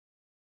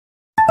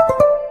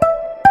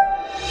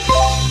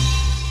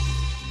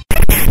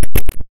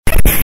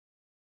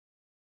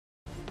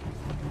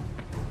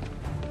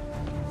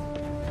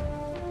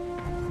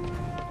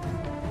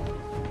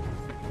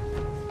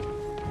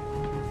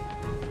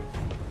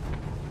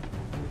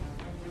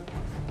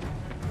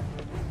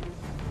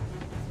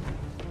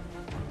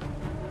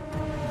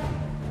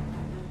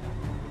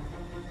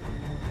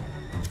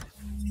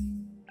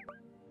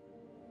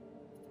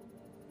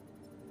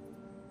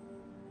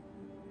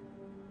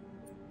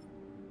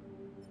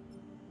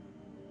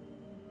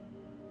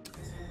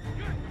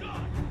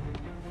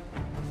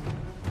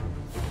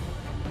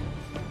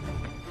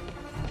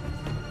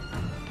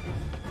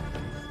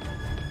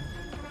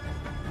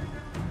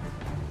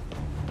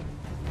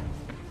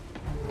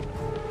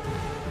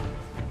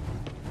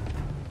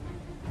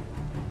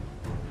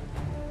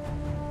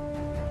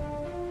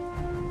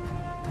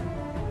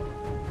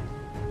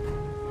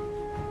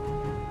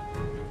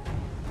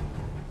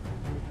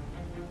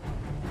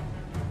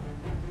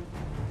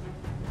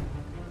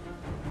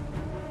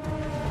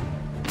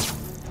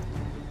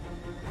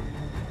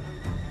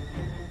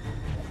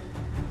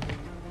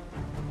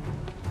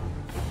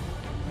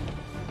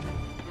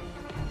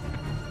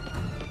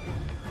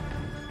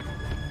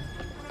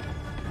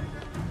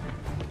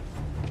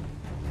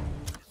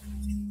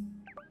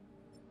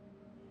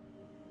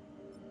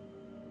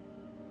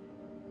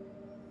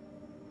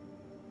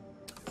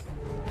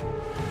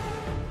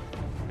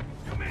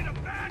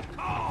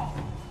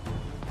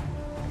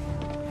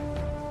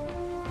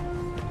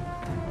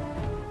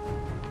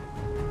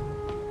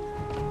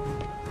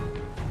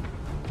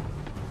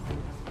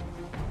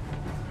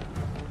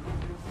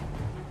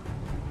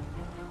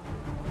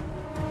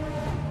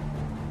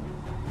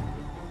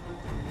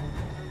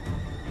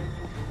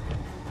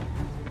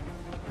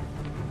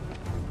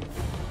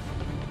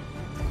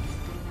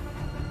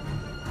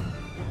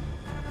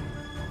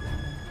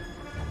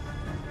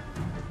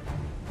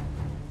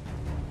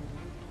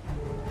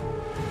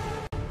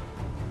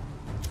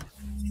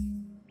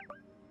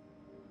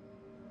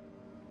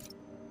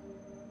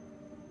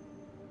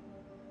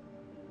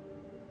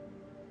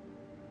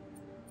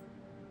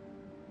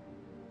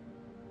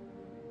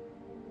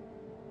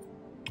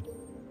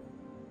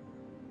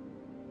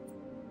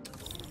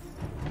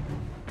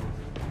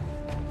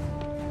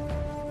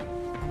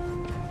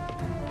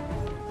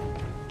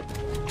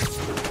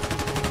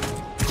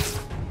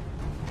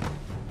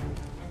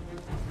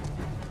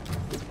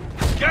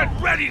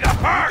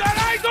Got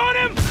eyes on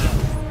him!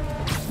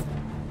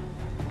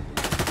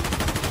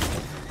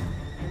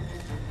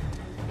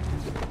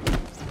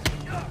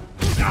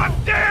 God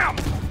damn!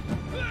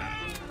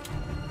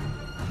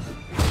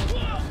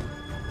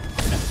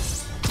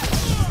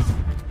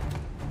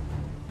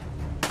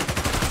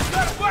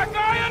 Got a black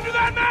eye under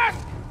that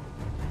mask!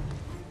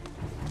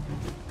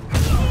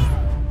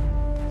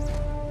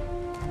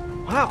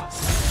 Wow.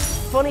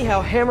 Funny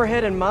how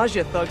Hammerhead and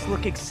Maggia thugs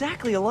look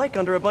exactly alike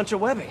under a bunch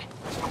of webbing.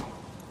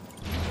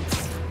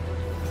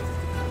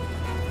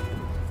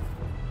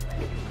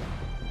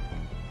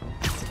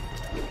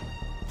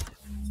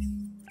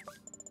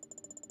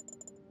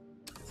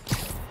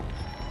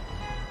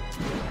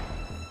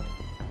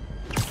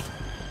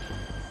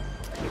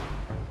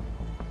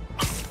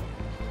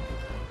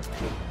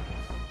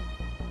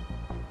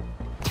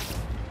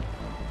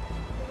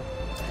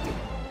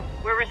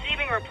 We're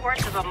receiving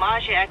reports of a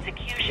Maggia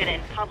execution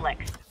in public.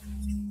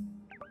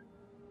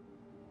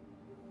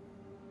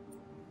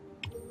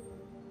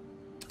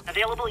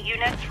 Available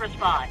units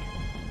respond.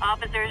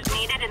 Officers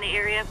needed in the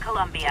area of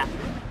Columbia.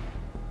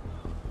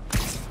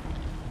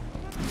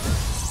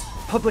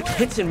 Public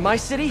hits in my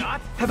city? How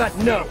about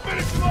no?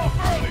 Finish them off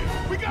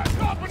earlier! We got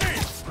company!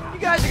 You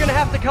guys are gonna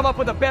have to come up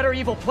with a better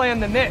evil plan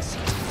than this.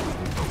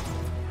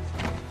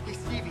 Hey,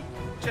 Stevie,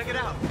 check it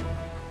out.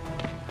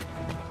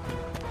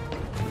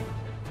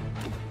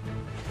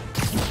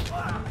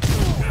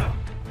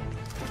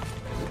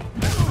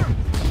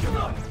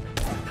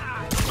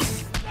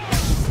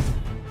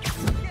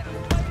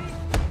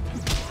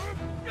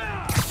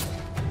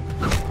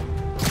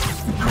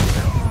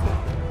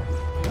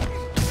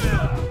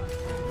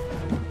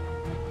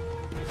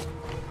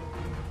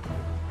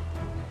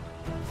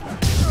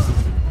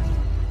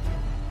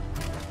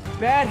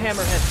 Bad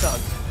Hammerhead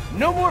thugs.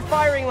 No more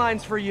firing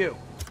lines for you.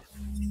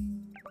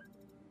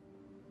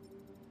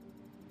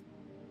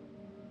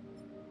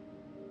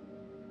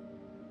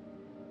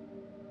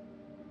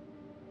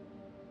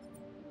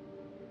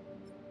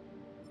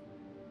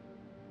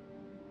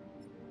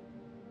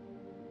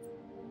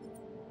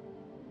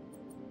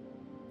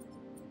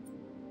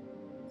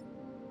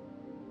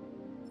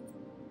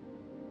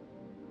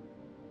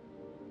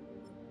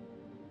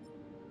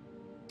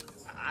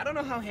 I don't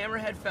know how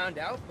Hammerhead found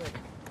out, but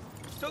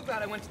so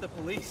glad I went to the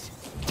police.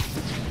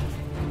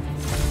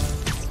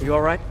 You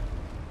all right?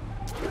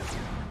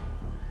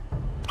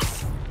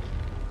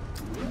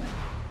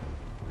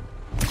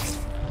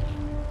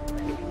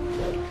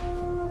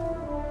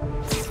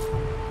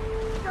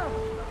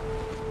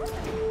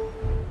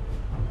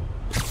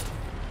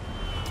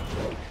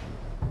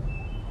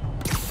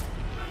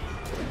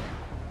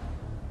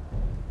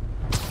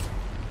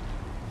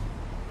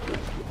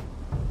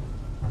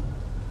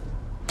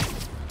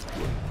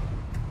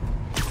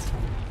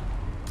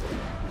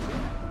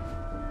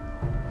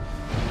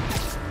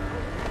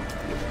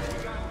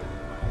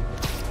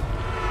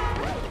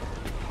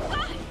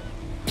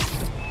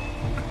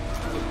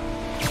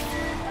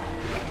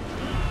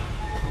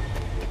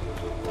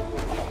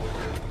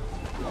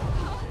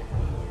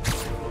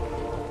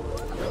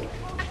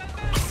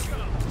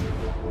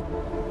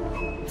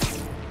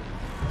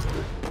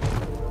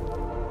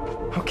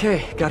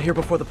 Okay, got here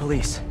before the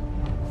police.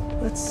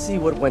 Let's see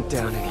what went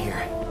down in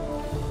here.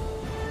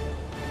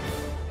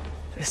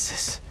 This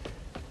is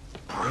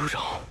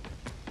brutal.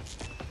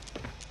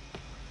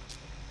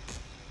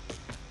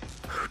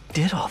 Who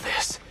did all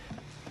this?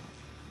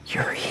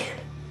 Yuri.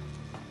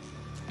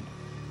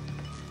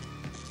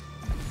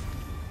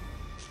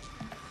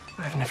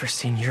 I've never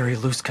seen Yuri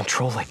lose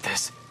control like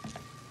this.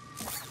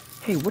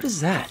 Hey, what is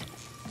that?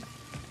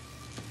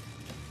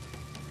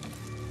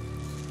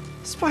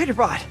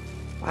 Spider-Bot!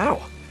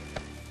 Wow.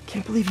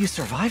 Can't believe you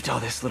survived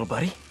all this, little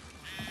buddy.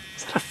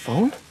 Is that a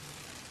phone?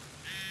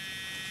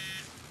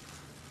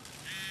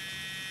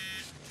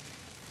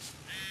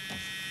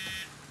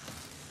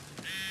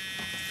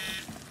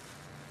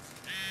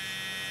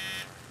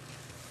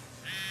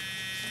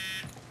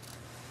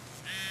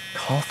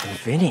 Call from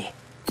Vinny.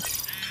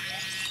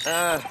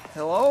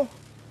 Hello?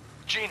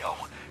 Gino,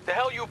 the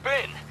hell you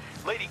been?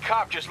 Lady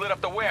Cop just lit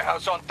up the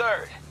warehouse on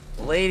 3rd.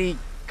 Lady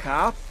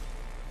Cop?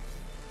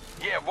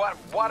 Yeah,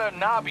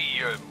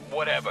 Watanabe or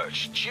whatever.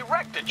 She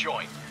wrecked the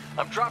joint.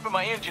 I'm dropping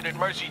my engine at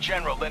Mercy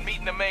General, then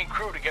meeting the main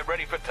crew to get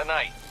ready for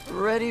tonight.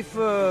 Ready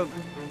for...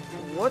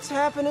 what's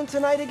happening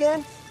tonight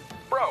again?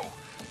 Bro,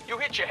 you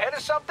hit your head or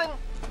something?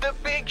 The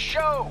big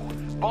show!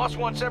 Boss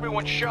wants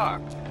everyone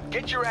sharp.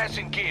 Get your ass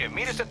in gear.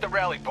 Meet us at the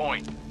rally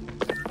point.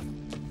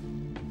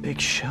 Big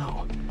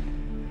show.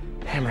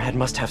 Hammerhead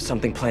must have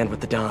something planned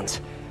with the Dons.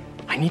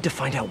 I need to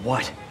find out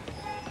what.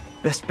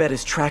 Best bet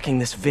is tracking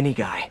this Vinny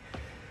guy.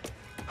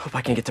 Hope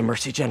I can get to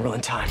Mercy General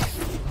in time.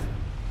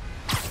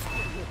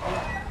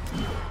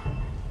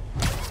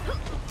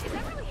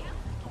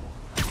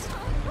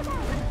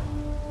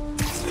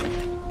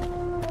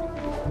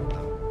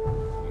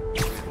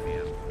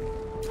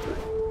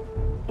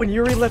 When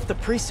Yuri left the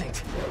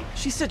precinct,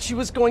 she said she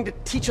was going to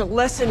teach a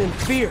lesson in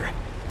fear.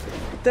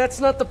 But that's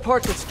not the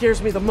part that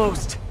scares me the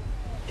most.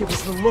 It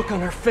was the look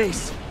on her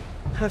face.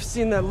 I've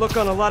seen that look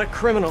on a lot of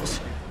criminals,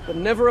 but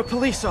never a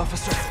police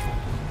officer.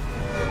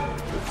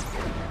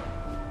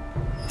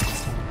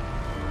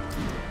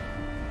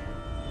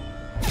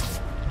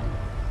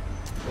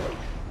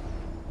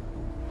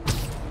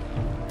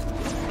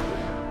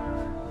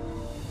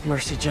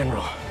 Mercy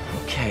General.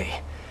 Okay.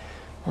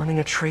 Running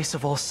a trace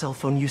of all cell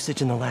phone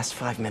usage in the last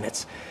 5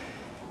 minutes.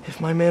 If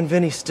my man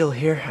Vinny's still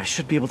here, I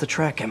should be able to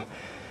track him.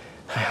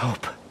 I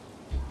hope.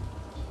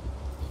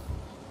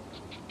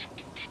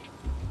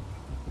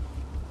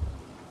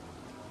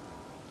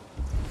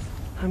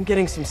 I'm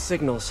getting some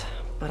signals,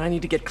 but I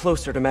need to get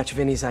closer to match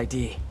Vinny's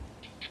ID.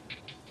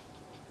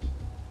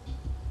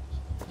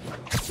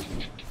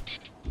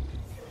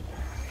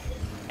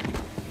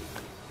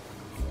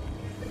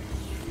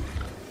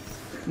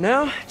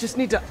 Now, just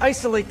need to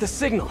isolate the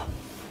signal.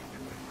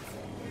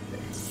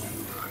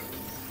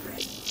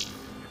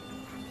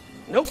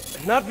 Nope,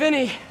 not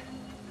Vinny.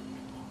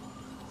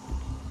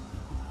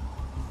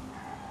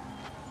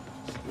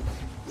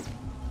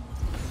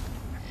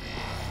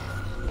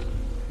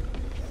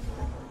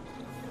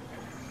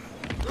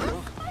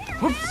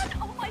 Whoops.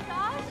 Oh my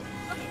gosh!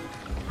 Okay,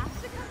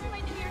 have to come to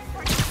my New Year's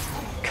party.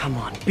 Come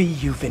on, be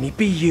you, Vinny,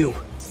 be you.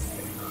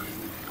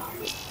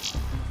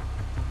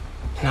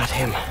 Not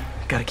him.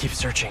 Gotta keep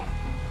searching.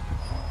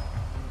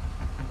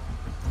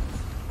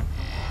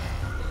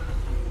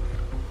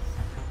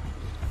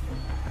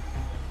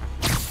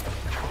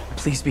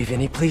 Please be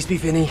Vinny, please be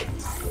Vinny.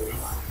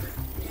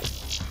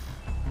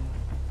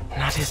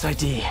 Not his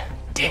ID.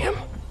 Damn.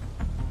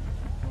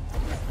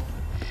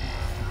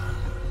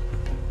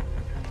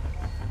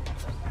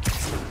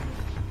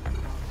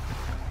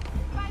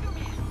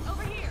 Spider-Man,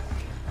 over here.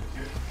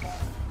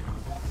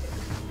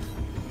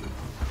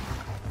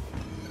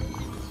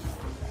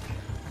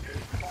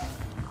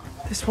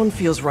 This one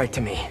feels right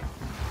to me.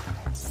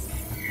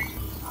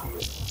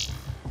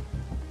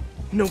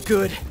 No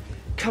good.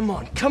 Come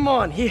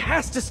on, he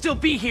has to still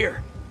be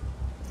here!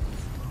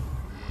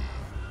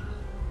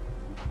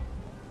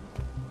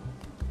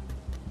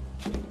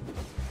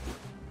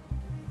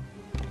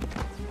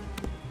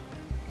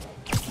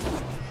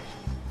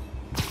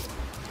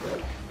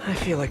 I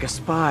feel like a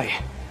spy.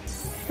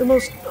 The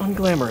most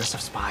unglamorous of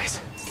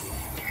spies.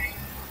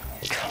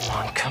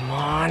 Come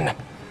on.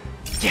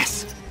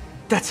 Yes!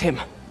 That's him.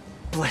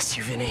 Bless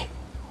you, Vinny.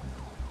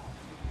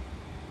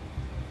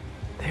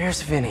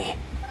 There's Vinny.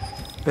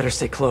 Better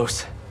stay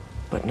close,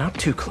 but not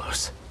too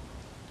close.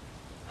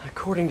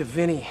 According to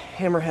Vinny,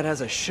 Hammerhead has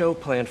a show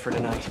planned for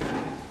tonight.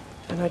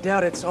 And I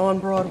doubt it's on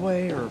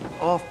Broadway, or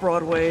off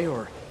Broadway,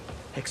 or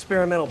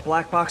experimental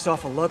black box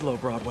off of Ludlow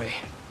Broadway.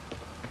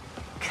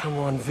 Come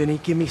on, Vinny,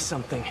 give me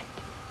something.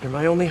 You're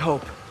my only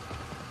hope.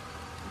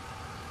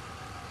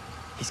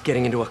 He's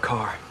getting into a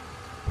car.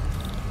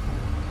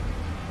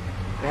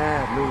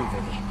 Bad move,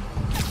 Vinny.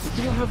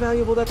 You know how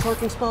valuable that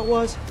parking spot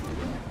was?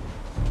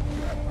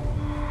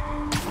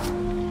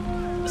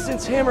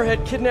 Since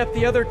Hammerhead kidnapped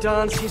the other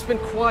Dons, he's been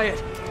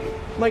quiet.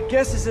 My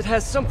guess is it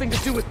has something to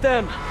do with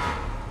them.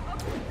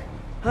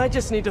 I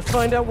just need to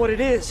find out what it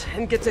is,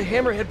 and get to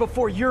Hammerhead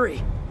before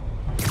Yuri.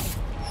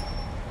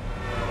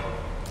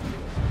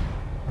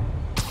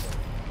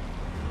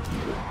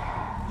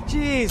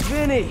 Jeez,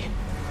 Vinny.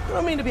 I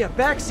don't mean to be a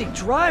backseat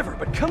driver,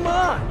 but come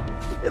on!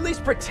 At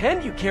least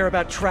pretend you care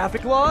about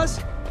traffic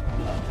laws!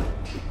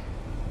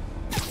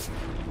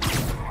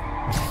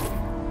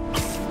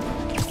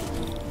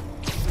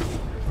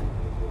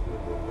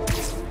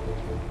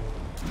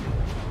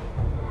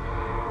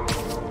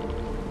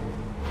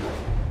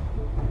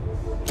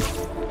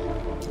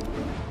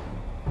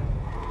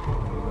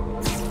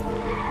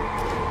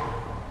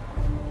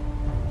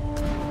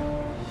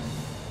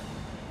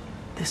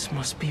 This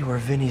must be where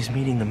Vinny's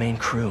meeting the main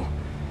crew.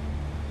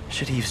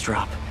 Should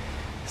eavesdrop.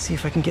 See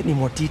if I can get any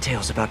more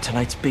details about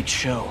tonight's big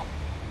show.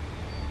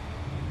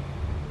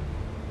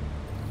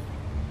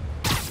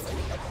 I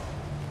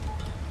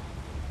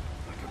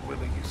could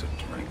really use a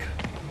drink.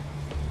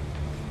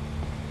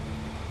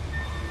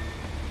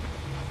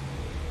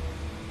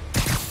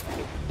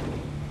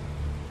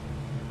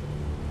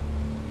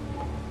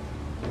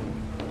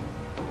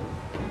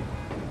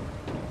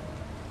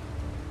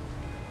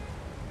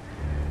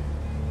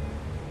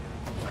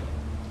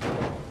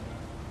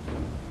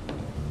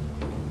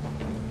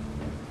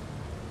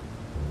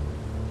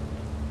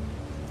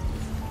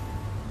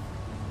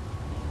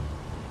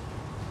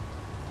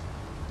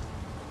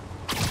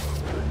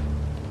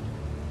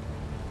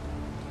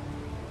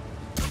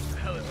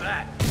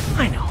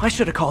 I know, I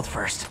should have called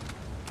first.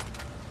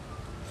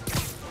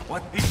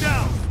 What? He's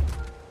down!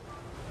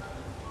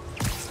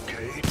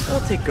 Okay.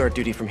 I'll take guard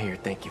duty from here,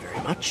 thank you very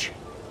much.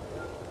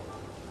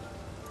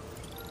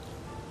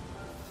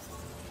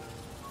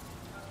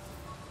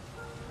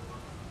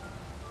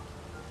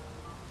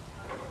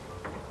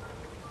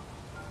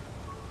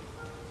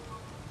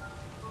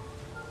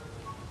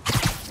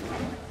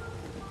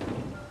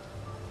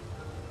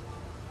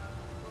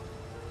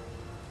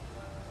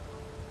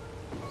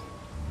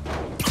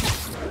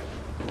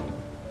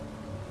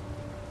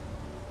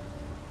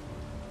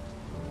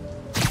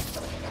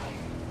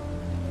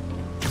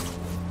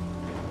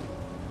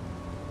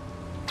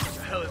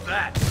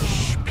 that?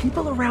 Shh,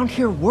 people around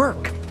here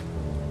work.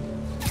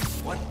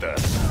 What the?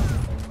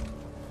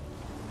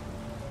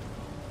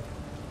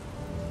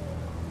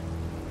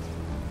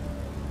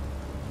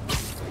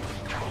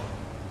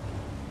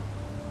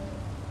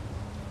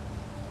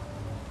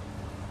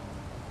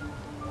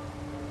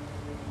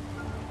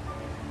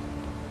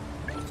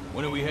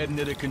 When are we heading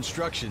to the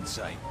construction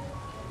site?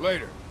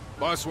 Later.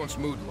 Boss wants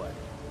mood light.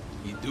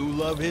 You do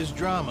love his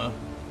drama.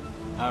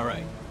 All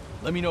right.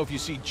 Let me know if you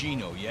see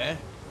Gino, yeah?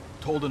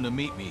 Told him to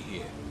meet me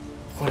here.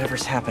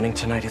 Whatever's happening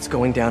tonight, it's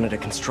going down at a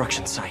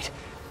construction site.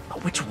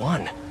 But which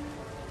one?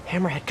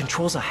 Hammerhead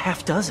controls a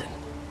half dozen.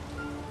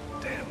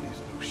 Damn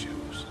these new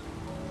shoes.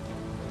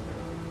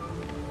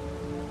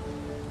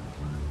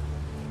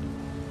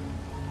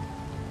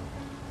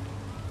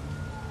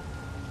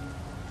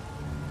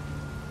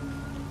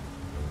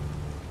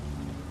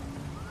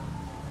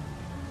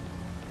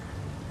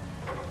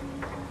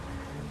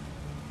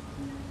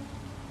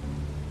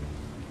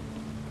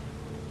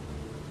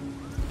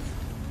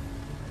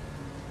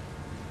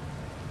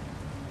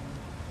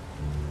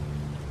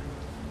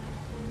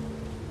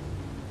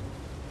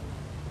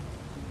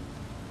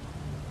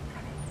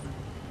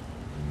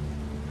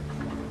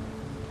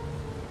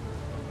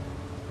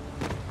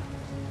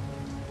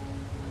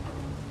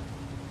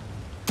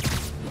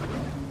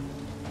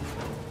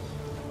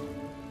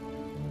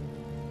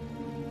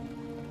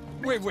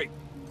 Wait.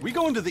 We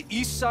going to the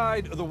east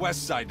side or the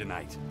west side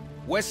tonight?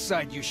 West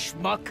side, you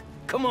schmuck.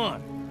 Come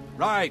on.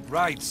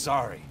 Right,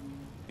 sorry.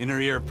 Inner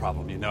ear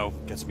problem, you know,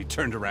 gets me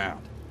turned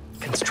around.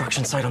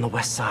 Construction site on the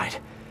west side.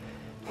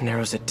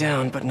 Narrows it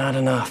down, but not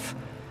enough.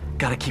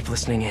 Gotta keep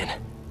listening in.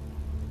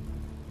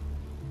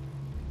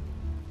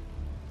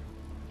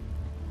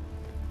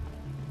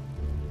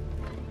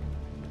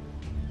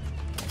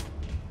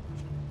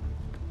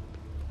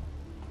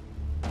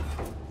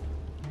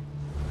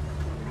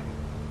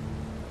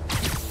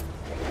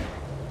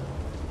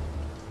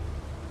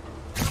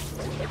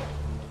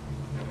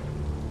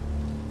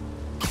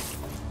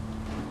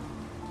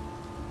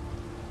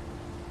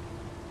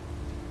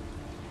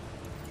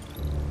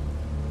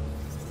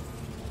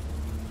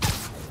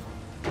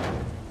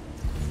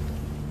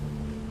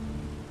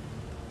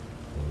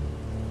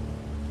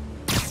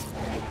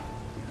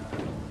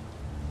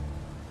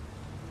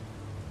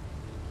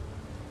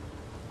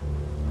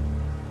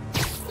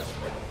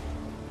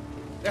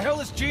 The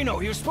hell is Gino?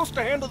 He was supposed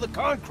to handle the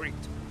concrete.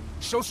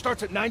 Show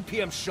starts at 9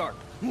 p.m. sharp.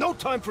 No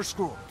time for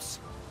screw-ups.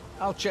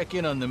 I'll check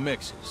in on the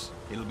mixers.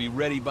 It'll be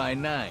ready by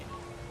 9.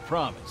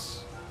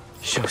 Promise.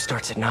 Show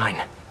starts at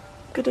 9.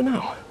 Good to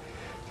know.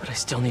 But I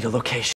still need a location.